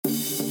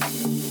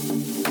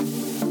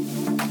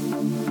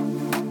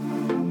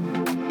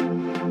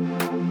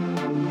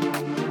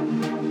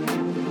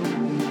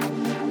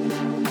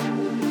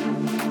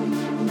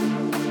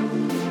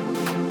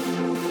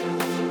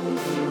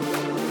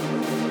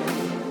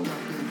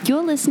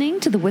You're listening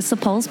to the Whistler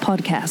Pulse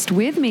podcast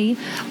with me,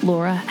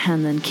 Laura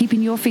Hanlon,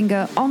 keeping your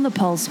finger on the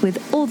pulse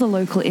with all the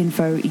local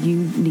info you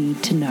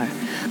need to know.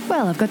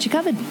 Well, I've got you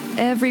covered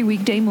every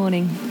weekday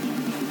morning.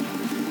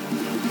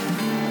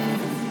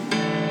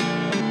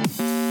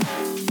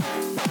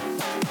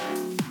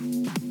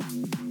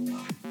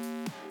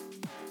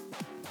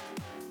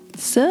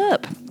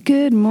 Sup?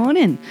 Good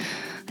morning.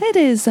 It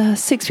is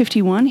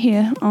 6:51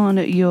 here on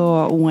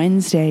your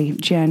Wednesday,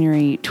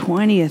 January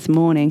 20th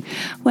morning,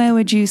 where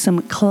we're due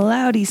some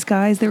cloudy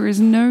skies. There is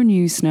no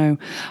new snow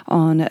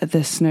on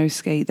the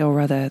snowskate, or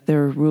rather the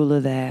ruler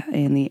there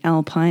in the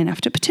Alpine,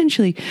 after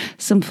potentially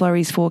some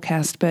flurries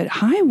forecast, but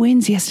high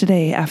winds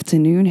yesterday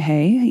afternoon,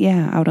 hey?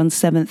 Yeah, out on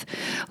 7th,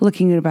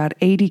 looking at about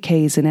 80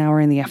 k's an hour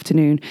in the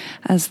afternoon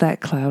as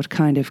that cloud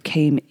kind of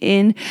came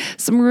in.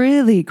 Some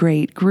really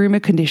great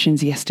groomer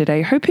conditions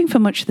yesterday, hoping for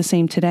much the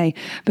same today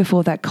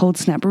before that cold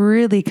snap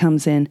really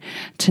comes in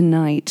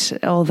tonight,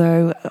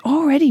 although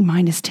already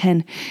minus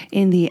 10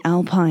 in the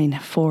Alpine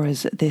for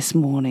us this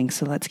morning.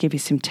 So let's give you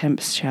some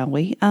temps, shall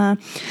we?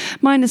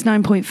 Minus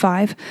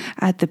 9.5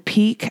 at the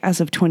peak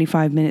as of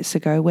 25 minutes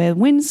ago, where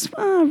winds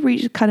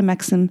reached kind of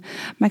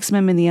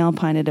maximum in the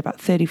Alpine at about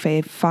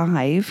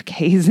 35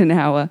 k's an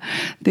hour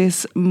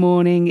this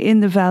morning.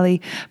 In the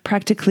valley,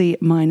 practically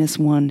minus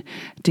 1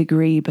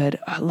 degree, but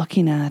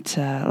looking at,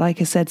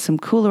 like I said, some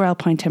cooler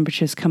Alpine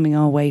temperatures coming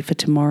our way for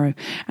tomorrow,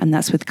 and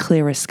that's with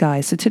clearer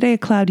skies. So today, a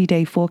cloudy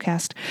day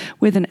forecast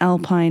with an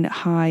Alpine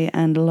high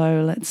and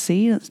low. Let's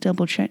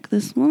double check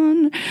this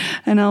one.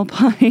 An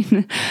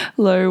Alpine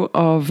low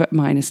of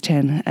minus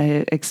 10,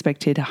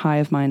 expected a high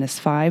of minus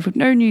 5, with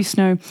no new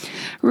snow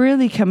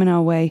really coming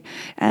our way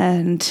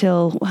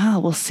until, well,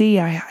 we'll see.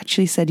 I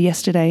actually said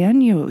yesterday, I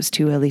knew it was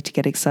too early to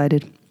get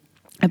excited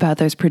about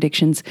those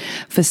predictions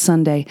for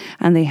Sunday,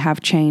 and they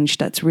have changed.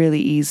 That's really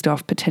eased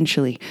off,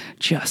 potentially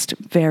just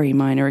very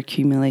minor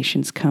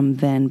accumulations come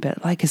then.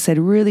 But like I said,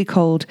 really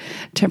cold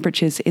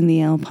temperatures in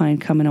the Alpine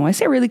coming on. I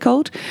say really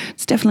cold,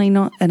 it's definitely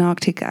not an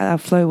Arctic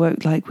flow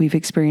like we've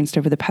experienced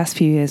over the past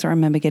few years. I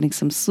remember getting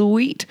some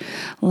sweet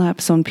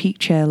laps on Peak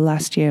Chair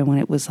last year when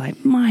it was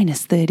like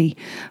minus 30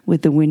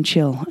 with the wind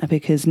chill,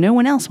 because no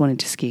one else wanted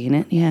to ski in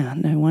it. Yeah,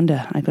 no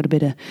wonder. I got a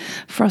bit of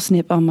frost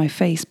nip on my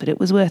face, but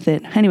it was worth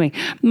it. Anyway,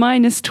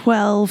 minus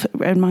 12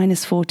 and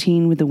minus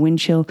 14 with the wind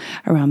chill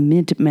around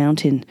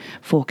mid-mountain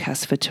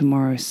forecast for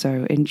tomorrow.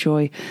 So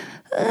enjoy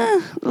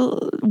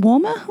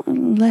warmer,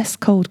 less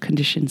cold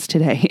conditions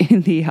today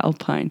in the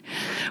Alpine.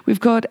 We've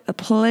got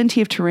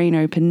plenty of terrain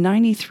open,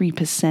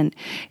 93%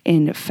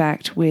 in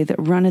fact, with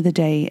run of the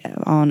day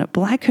on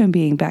Blackcomb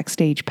being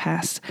Backstage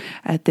Pass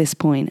at this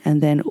point,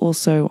 and then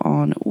also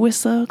on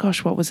Whistler.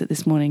 Gosh, what was it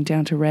this morning?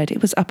 Down to red.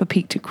 It was Upper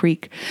Peak to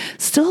Creek.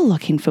 Still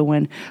looking for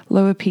when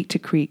Lower Peak to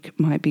Creek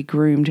might be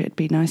groomed. It'd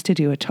be nice to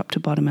do a top to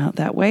bottom out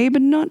that way,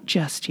 but not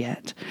just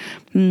yet.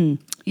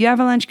 Your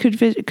avalanche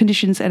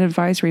conditions and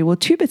advisory. Well,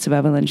 two bits of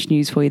avalanche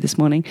news for you this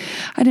morning.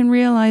 I didn't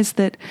realize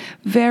that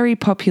very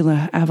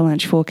popular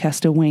avalanche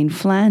forecaster Wayne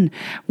Flann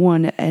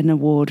won an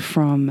award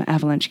from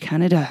Avalanche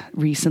Canada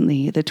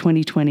recently, the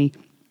 2020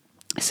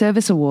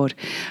 Service Award,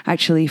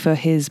 actually, for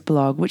his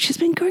blog, which has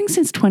been going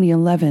since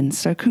 2011.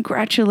 So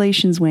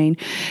congratulations, Wayne.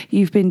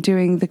 You've been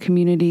doing the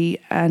community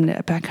and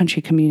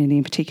backcountry community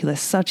in particular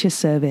such a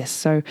service.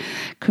 So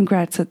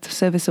congrats at the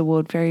Service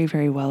Award. Very,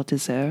 very well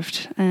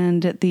deserved.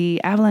 And the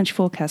avalanche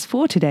forecast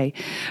for today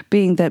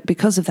being that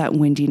because of that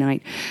windy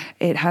night,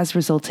 it has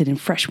resulted in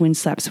fresh wind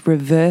slaps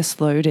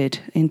reverse loaded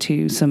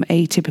into some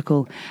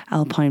atypical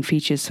alpine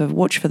features. So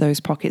watch for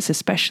those pockets,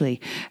 especially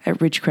at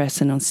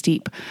Ridgecrest and on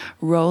steep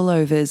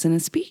rollovers.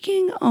 And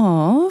speaking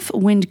of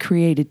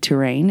wind-created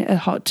terrain, a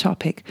hot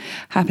topic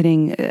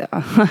happening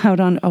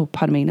out on,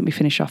 let me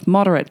finish off,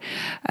 moderate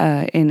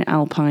in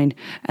Alpine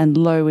and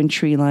low in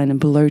tree line and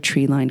below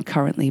tree line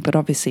currently. But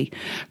obviously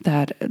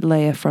that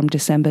layer from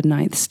December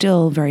 9th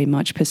still very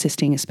much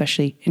persisting,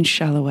 especially in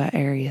shallower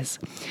areas.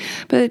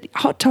 But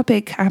hot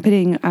topic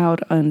happening out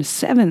on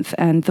 7th,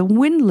 and the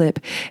wind lip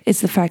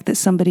is the fact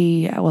that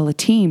a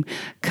team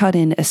cut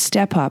in a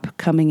step up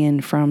coming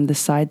in from the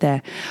side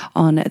there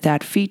on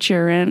that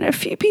feature, and a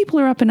few people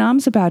are up in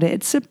arms about it.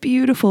 It's a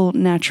beautiful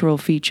natural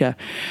feature,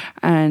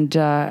 and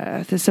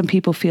some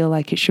people feel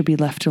like it should be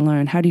left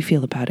alone. How do you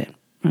feel about it?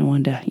 I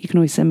wonder. You can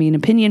always send me an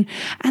opinion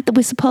at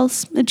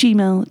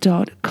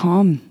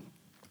thewhistlepulse@gmail.com.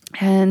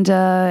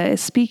 And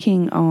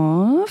speaking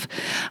of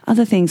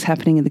other things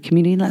happening in the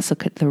community, let's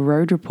look at the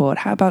road report.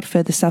 How about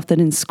further south than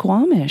in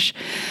Squamish?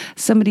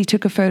 Somebody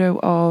took a photo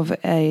of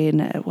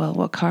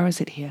what car is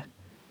it here?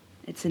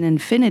 It's an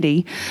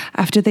Infiniti,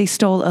 after they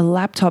stole a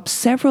laptop,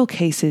 several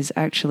cases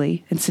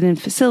actually. It's an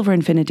silver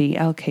Infiniti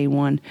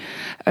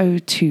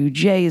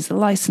LK102J is the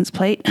license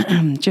plate.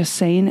 Just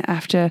saying,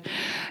 after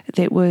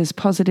it was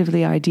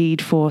positively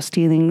ID'd for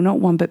stealing not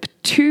one but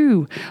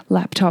two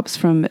laptops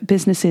from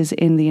businesses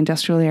in the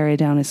industrial area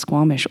down in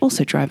Squamish,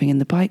 also driving in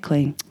the bike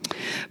lane.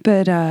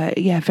 But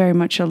very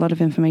much a lot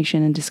of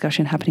information and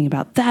discussion happening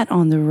about that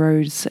on the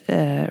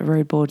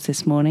road boards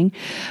this morning.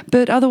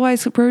 But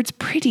otherwise, the road's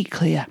pretty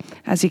clear,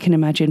 as you can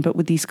imagine. But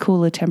with these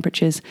cooler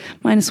temperatures,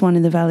 -1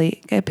 in the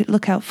valley,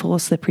 look out for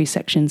slippery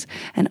sections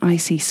and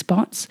icy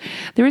spots.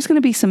 There is going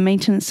to be some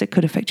maintenance that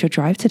could affect your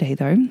drive today,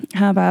 though.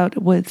 How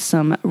about with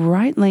some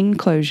right lane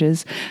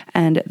closures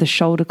and the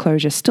shoulder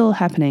closure still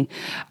happening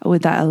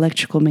with that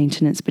electrical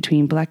maintenance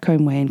between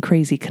Blackcomb Way and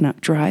Crazy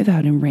Canuck Drive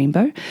out in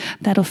Rainbow?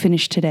 That'll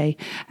finish today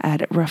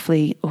at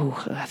roughly,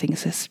 I think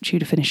it's due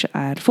to finish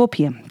at 4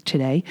 p.m.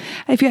 today.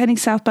 If you're heading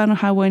southbound on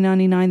Highway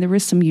 99, there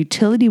is some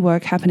utility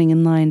work happening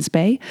in Lions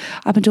Bay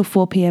up until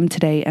 4 p.m.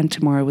 today and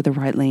tomorrow with a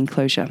right lane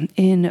closure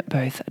in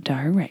both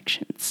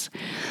directions.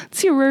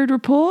 It's your road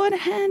report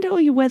and all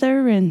your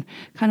weather and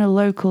kind of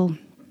local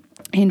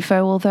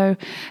info, although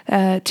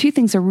two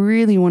things I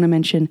really want to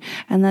mention,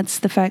 and that's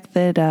the fact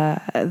that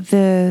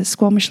the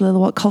Squamish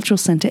Lillooet Cultural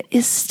Centre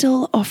is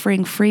still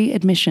offering free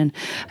admission,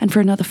 and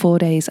for another 4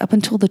 days up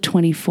until the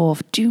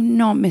 24th. Do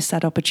not miss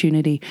that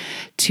opportunity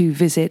to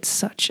visit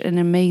such an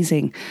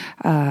amazing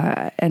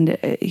and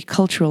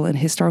cultural and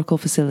historical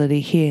facility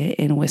here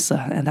in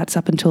Whistler, and that's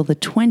up until the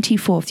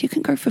 24th. You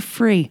can go for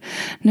free.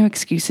 No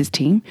excuses,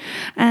 team.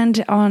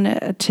 And on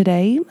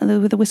today,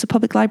 the Whistler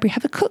Public Library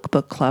have a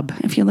cookbook club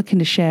if you're looking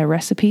to share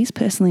recipes.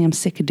 Personally, I'm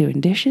sick of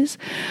doing dishes,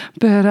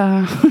 but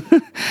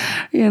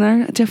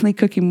definitely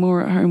cooking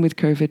more at home with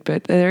COVID.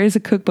 But there is a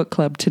cookbook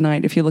club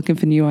tonight if you're looking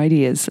for new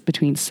ideas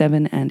between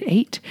 7 and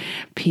 8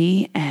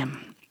 p.m.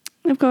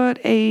 I've got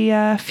a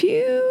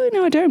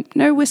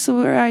no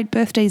Whistlerite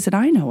birthdays that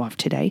I know of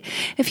today.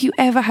 If you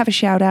ever have a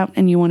shout out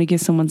and you want to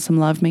give someone some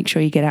love, make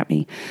sure you get at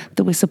me,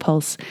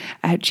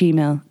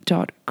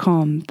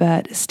 thewhistlepulse@gmail.com.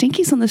 But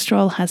Stinky's on the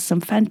Stroll has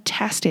some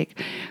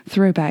fantastic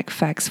throwback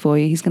facts for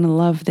you. He's going to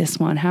love this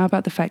one. How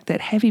about the fact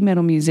that heavy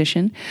metal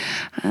musician,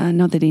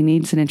 not that he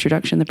needs an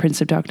introduction, the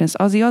Prince of Darkness,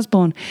 Ozzy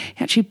Osbourne,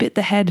 he actually bit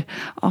the head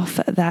off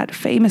that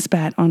famous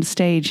bat on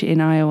stage in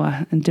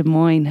Iowa and Des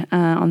Moines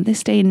on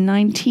this day in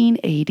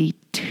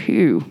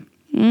 1982.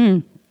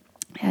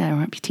 Yeah,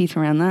 wrap your teeth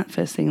around that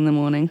first thing in the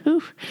morning.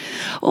 Oof.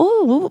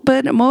 Oh,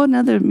 but more than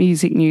other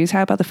music news.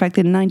 How about the fact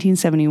that in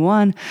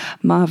 1971,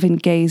 Marvin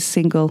Gaye's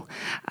single,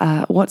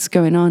 What's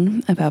Going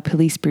On About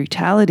Police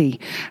Brutality,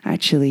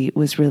 actually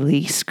was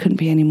released. Couldn't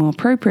be any more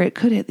appropriate,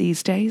 could it,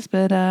 these days?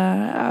 But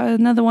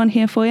another one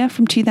here for you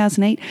from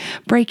 2008,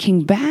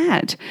 Breaking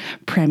Bad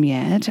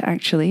premiered,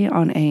 actually,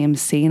 on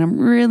AMC. And I'm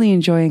really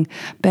enjoying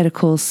Better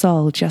Call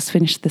Saul. Just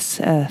finished this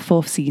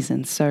 4th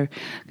season. So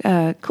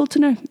cool to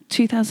know.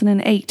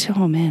 2008.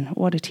 Oh, man,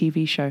 what a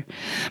TV show.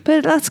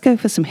 But let's go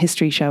for some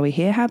history, shall we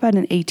here? How about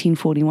in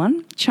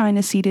 1841,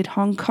 China ceded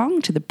Hong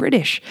Kong to the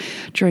British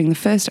during the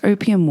First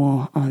Opium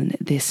War on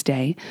this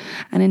day.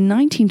 And in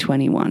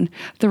 1921,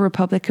 the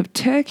Republic of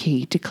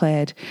Turkey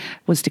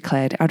was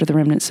declared out of the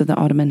remnants of the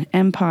Ottoman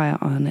Empire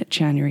on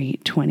January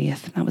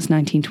 20th. That was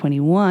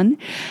 1921.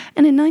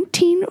 And in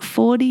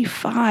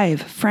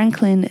 1945,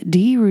 Franklin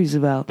D.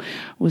 Roosevelt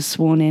was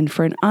sworn in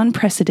for an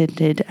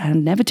unprecedented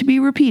and never to be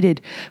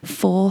repeated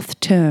 4th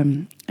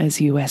term as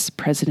US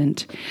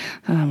president.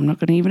 I'm not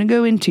going to even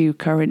go into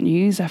current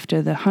news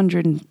after the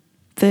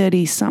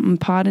 130-something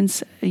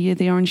pardons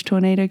the orange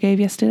tornado gave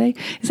yesterday.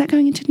 Is that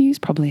going into news?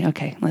 Probably.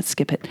 Okay, let's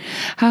skip it.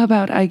 How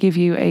about I give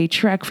you a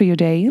track for your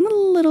day and a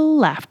little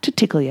laugh to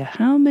tickle you?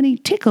 How many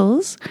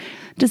tickles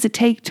does it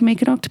take to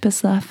make an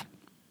octopus laugh?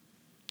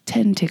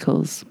 10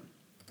 tickles.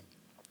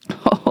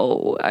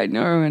 Oh, I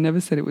know, I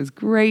never said it was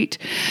great.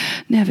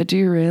 Never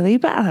do, really,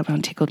 but that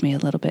one tickled me a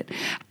little bit.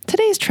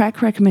 Today's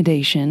track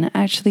recommendation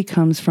actually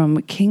comes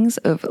from Kings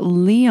of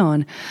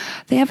Leon.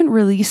 They haven't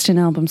released an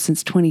album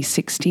since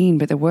 2016,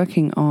 but they're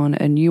working on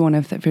a new one.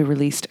 They've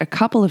released a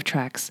couple of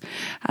tracks,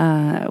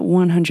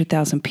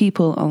 100,000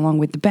 People, along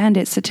with The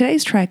Bandit. So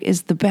today's track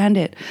is The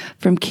Bandit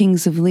from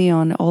Kings of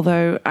Leon,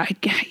 although,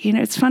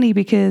 it's funny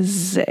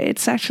because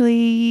it's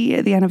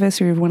actually the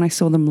anniversary of when I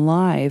saw them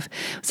live.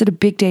 It was at a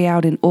big day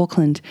out in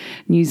Auckland,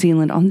 New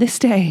Zealand, on this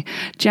day,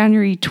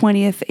 January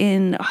 20th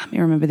in, let me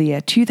remember the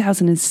year,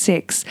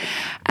 2006.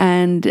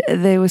 And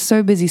they were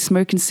so busy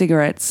smoking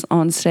cigarettes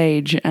on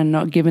stage and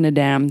not giving a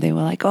damn. They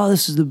were like, oh,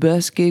 this is the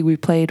best gig we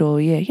played all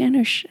year. Yeah,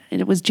 no,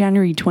 it was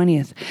January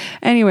 20th.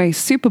 Anyway,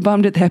 super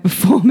bummed at their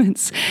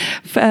performance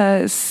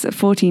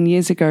 14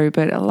 years ago.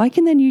 But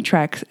liking their new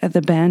track,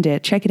 The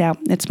Bandit, check it out.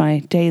 It's my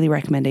daily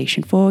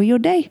recommendation for your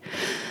day.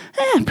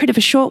 Pretty of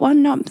a short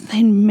one,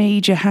 nothing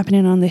major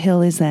happening on the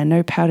hill, is there?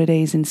 No powder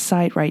days in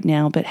sight right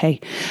now, but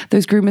hey,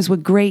 those groomers were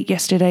great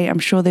yesterday. I'm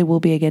sure they will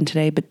be again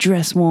today, but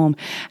dress warm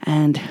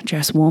and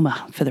dress warmer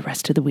for the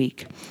rest of the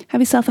week. Have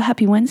yourself a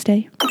happy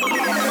Wednesday.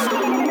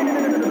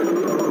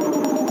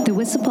 The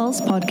Whistler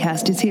Pulse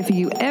podcast is here for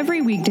you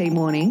every weekday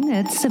morning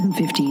at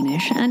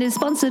 7:15ish and is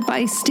sponsored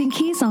by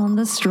Stinky's on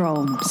the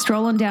Stroll.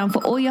 Stroll on down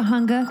for all your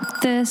hunger,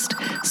 thirst,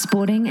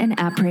 sporting and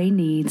après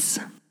needs.